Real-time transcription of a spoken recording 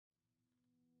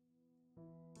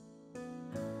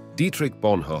Dietrich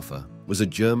Bonhoeffer was a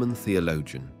German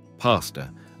theologian,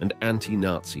 pastor, and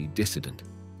anti-Nazi dissident.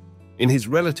 In his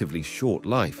relatively short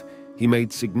life, he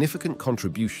made significant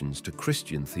contributions to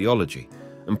Christian theology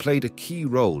and played a key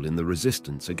role in the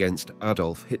resistance against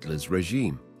Adolf Hitler's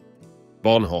regime.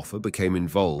 Bonhoeffer became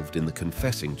involved in the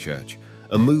Confessing Church,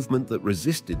 a movement that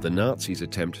resisted the Nazis'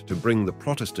 attempt to bring the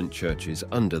Protestant churches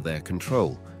under their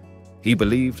control. He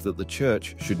believed that the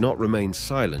church should not remain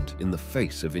silent in the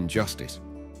face of injustice.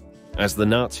 As the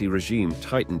Nazi regime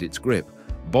tightened its grip,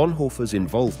 Bonhoeffer's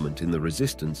involvement in the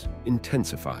resistance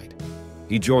intensified.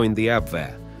 He joined the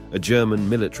Abwehr, a German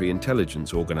military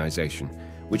intelligence organization,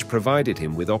 which provided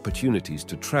him with opportunities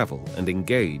to travel and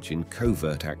engage in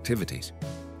covert activities.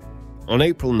 On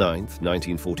April 9,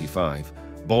 1945,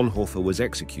 Bonhoeffer was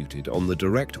executed on the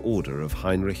direct order of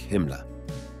Heinrich Himmler.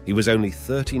 He was only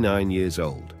 39 years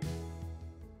old.